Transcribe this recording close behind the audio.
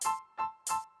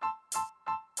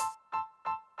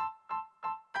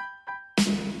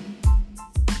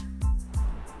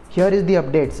Here is the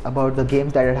updates about the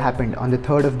games that had happened on the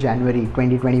 3rd of January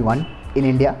 2021 in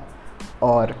India,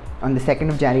 or on the 2nd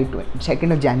of January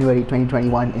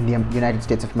 2021 in the United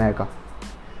States of America.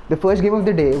 The first game of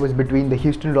the day was between the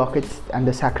Houston Rockets and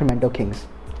the Sacramento Kings.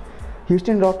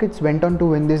 Houston Rockets went on to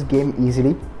win this game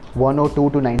easily,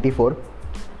 102-94,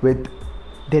 with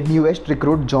their newest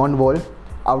recruit John Wall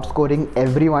outscoring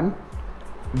everyone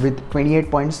with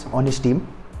 28 points on his team.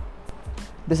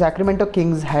 The Sacramento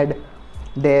Kings had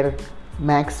their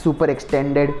max super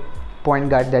extended point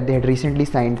guard that they had recently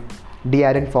signed,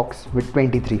 De'Aaron Fox, with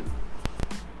 23.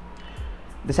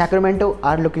 The Sacramento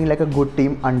are looking like a good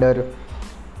team under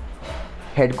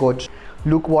head coach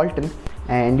Luke Walton,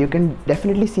 and you can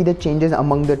definitely see the changes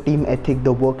among the team ethic,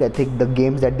 the work ethic, the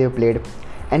games that they've played.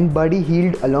 And Buddy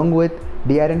Hield along with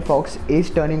De'Aaron Fox is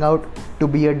turning out to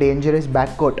be a dangerous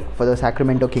backcourt for the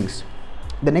Sacramento Kings.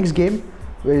 The next game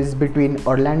was between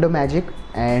Orlando Magic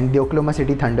and the Oklahoma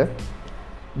City Thunder.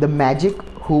 The Magic,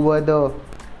 who were the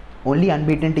only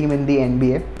unbeaten team in the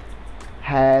NBA,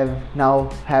 have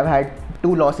had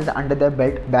 2 losses under their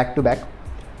belt back to back.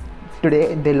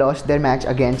 Today they lost their match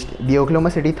against the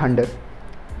Oklahoma City Thunder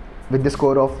with the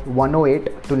score of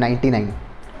 108-99.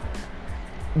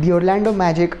 The Orlando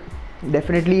Magic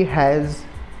definitely has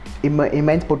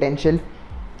immense potential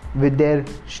with their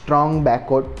strong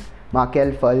backcourt,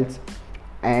 Markelle Fultz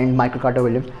and Michael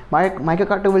Carter-Williams. Michael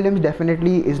Carter-Williams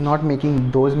definitely is not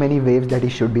making those many waves that he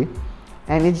should be,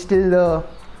 and it's still the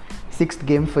 6th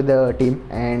game for the team,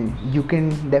 and you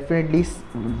can definitely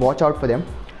watch out for them.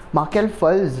 Markelle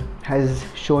Fultz has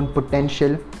shown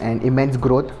potential and immense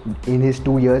growth in his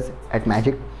 2 years at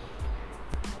Magic,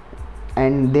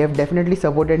 and they have definitely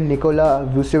supported Nikola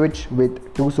Vucevic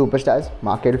with 2 superstars,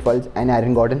 Markelle Fultz and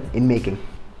Aaron Gordon, in making.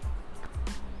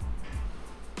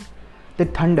 The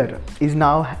Thunder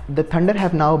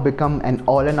have now become an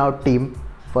all-and-out team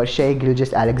for Shai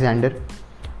Gilgeous-Alexander,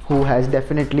 who has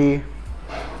definitely,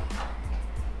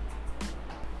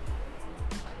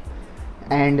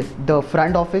 and the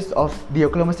front office of the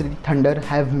Oklahoma City Thunder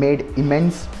have made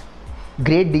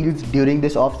great deals during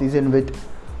this off-season with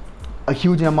a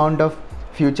huge amount of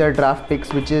future draft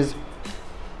picks, which is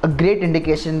a great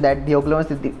indication that the Oklahoma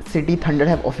City Thunder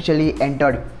have officially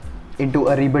entered into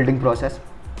a rebuilding process.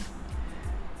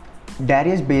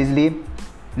 Darius Bazley,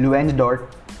 Luann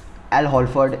Dort, Al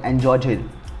Horford and George Hill.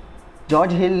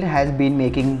 George Hill has been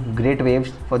making great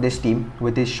waves for this team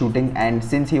with his shooting, and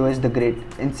since he was the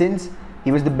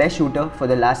best shooter for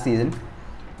the last season,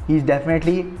 he's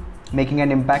definitely making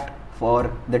an impact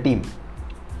for the team.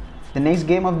 The next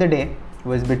game of the day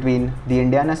was between the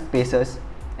Indiana Pacers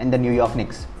and the New York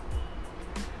Knicks.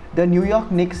 The New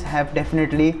York Knicks have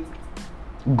definitely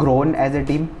grown as a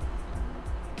team.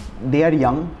 They are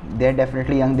young, they're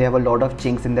definitely young, they have a lot of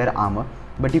chinks in their armor,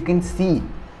 but you can see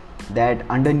that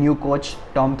under new coach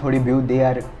Tom Thibodeau, they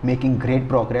are making great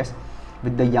progress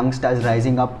with the young stars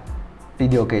rising up to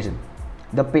the occasion.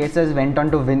 The Knicks went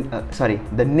on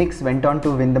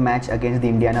to win the match against the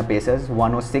Indiana Pacers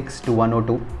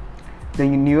 106-102. The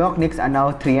New York Knicks are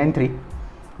now 3-3,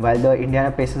 while the Indiana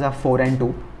Pacers are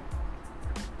 4-2.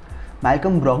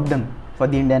 Malcolm Brogdon for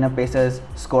the Indiana Pacers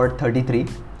scored 33,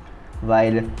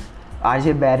 while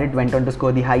RJ Barrett went on to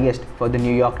score the highest for the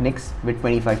New York Knicks with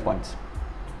 25 points.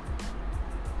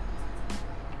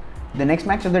 The next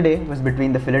match of the day was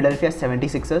between the Philadelphia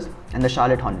 76ers and the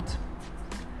Charlotte Hornets.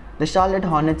 The Charlotte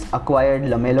Hornets acquired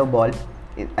LaMelo Ball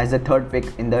as a 3rd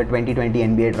pick in the 2020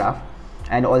 NBA draft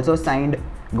and also signed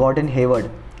Gordon Hayward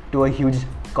to a huge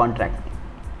contract.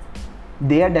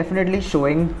 They are definitely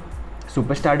showing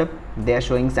superstardom. They are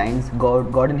showing signs.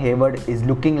 Gordon Hayward is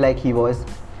looking like he was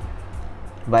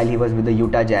while he was with the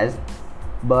Utah Jazz,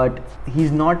 but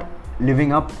he's not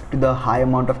living up to the high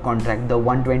amount of contract, the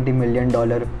 $120 million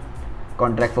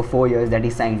contract for 4 years that he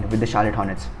signed with the Charlotte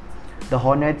Hornets. The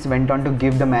Hornets went on to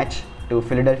give the match to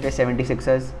Philadelphia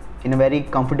 76ers in a very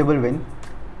comfortable win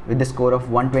with the score of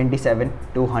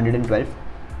 127-112.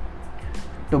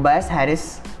 Tobias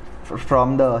Harris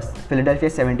from the Philadelphia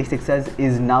 76ers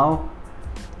is now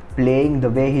playing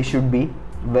the way he should be,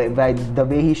 the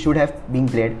way he should have been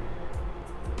played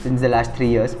since the last 3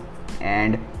 years,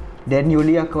 and their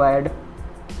newly acquired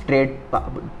trade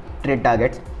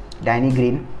targets Danny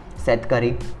Green, Seth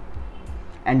Curry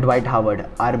and Dwight Howard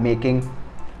are making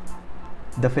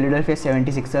the Philadelphia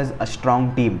 76ers a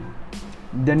strong team.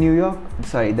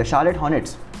 The Charlotte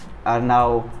Hornets are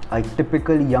now a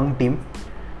typical young team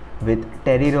with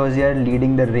Terry Rozier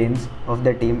leading the reins of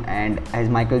the team, and as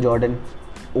Michael Jordan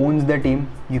owns the team,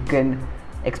 you can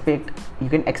expect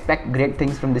great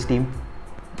things from this team,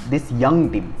 this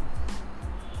young team.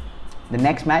 The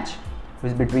next match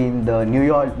was between the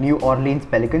New Orleans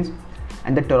Pelicans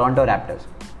and the Toronto Raptors.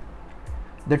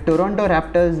 The Toronto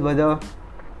Raptors were the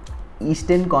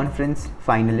Eastern Conference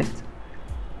finalists,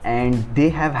 and they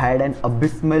have had an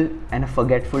abysmal and a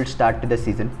forgetful start to the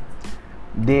season.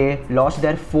 They lost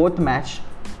their fourth match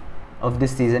of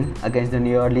this season against the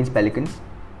New Orleans Pelicans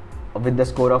with the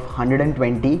score of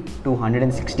 120 to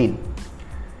 116.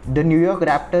 The New York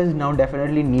Raptors now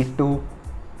definitely need to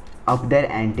up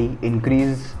their ante,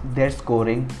 increase their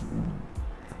scoring,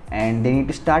 and they need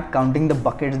to start counting the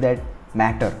buckets that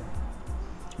matter.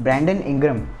 Brandon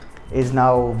Ingram is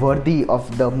now worthy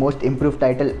of the most improved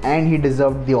title, and he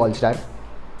deserved the All-Star.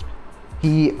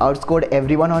 He outscored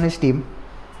everyone on his team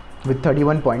with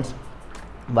 31 points,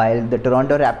 while the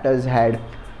Toronto Raptors had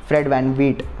Fred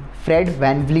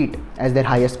VanVleet as their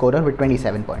highest scorer with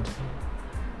 27 points.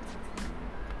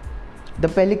 The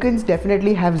Pelicans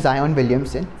definitely have Zion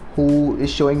Williamson, who is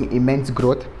showing immense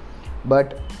growth,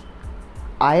 but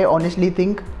I honestly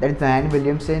think that Zion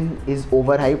Williamson is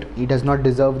overhyped. He does not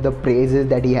deserve the praises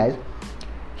that he has.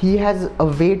 He has a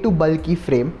way too bulky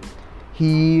frame.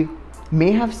 He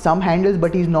may have some handles,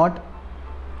 but he's not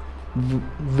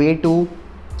way too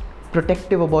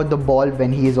protective about the ball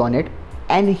when he is on it,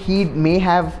 and he may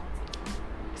have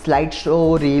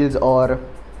slideshow reels or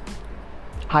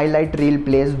highlight reel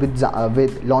plays with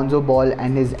Lonzo Ball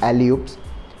and his alley-oops,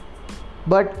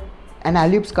 but an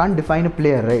alley-oops can't define a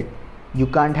player, right? You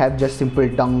can't have just simple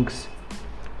dunks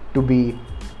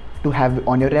to have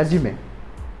on your resume.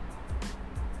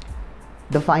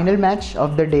 The final match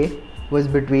of the day was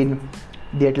between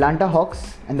the Atlanta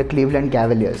Hawks and the Cleveland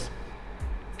Cavaliers.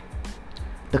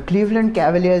 The Cleveland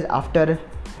Cavaliers, after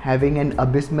having an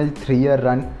abysmal 3-year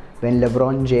run when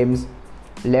LeBron James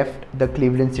left the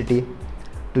Cleveland City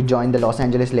to join the Los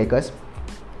Angeles Lakers,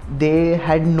 they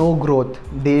had no growth.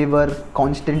 They were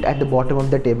constant at the bottom of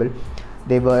the table.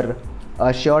 They were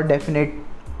a sure definite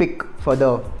pick for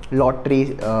the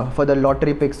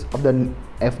lottery picks of the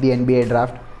NBA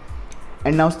draft.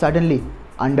 And now suddenly,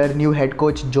 under new head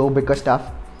coach Joe Bickerstaff,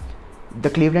 the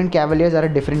Cleveland Cavaliers are a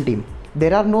different team.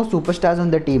 There are no superstars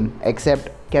on the team except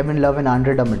Kevin Love and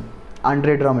Andre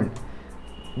Drummond.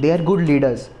 They are good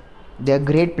leaders. They are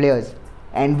great players.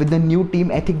 And with the new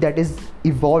team ethic that is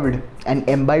evolved and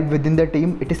imbibed within the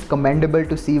team, it is commendable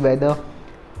to see where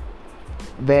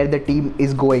the team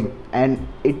is going, and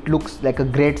it looks like a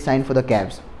great sign for the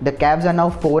Cavs. The Cavs are now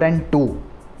 4-2.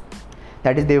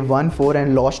 That is, they won 4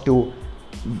 and lost 2,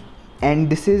 and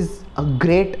this is a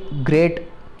great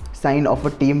sign of a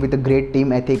team with a great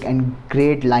team ethic and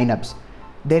great lineups.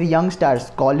 Their young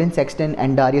stars, Colin Sexton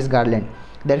and Darius Garland,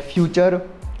 their future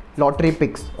lottery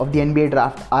picks of the NBA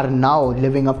draft, are now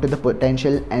living up to the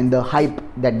potential and the hype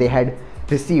that they had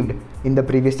received in the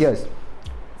previous years.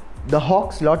 The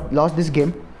Hawks lost this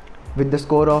game with the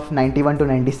score of 91 to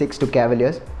 96 to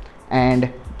Cavaliers,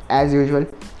 and as usual,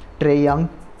 Trae Young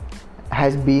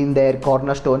has been their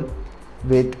cornerstone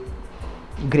with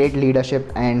great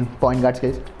leadership and point guard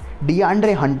skills.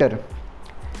 DeAndre Hunter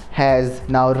has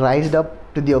now rised up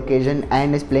to the occasion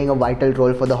and is playing a vital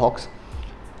role for the Hawks,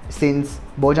 since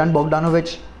Bojan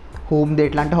Bogdanovic, whom the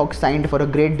Atlanta Hawks signed for a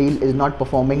great deal, is not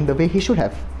performing the way he should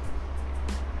have.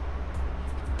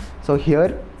 So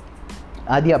here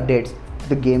are the updates,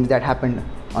 the games that happened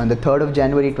on the 3rd of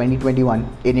January 2021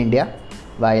 in India,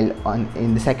 while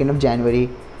in the 2nd of January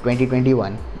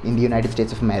 2021 in the United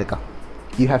States of America.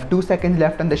 You have 2 seconds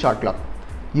left on the shot clock.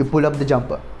 You pull up the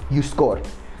jumper, you score,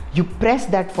 you press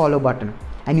that follow button,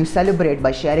 and you celebrate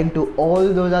by sharing to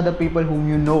all those other people whom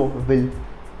you know will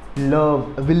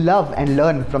love and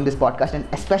learn from this podcast, and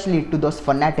especially to those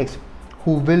fanatics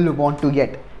who will want to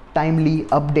get timely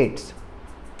updates.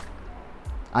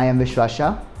 I am Vishwas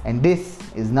Shah, and this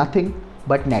is nothing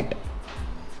but net.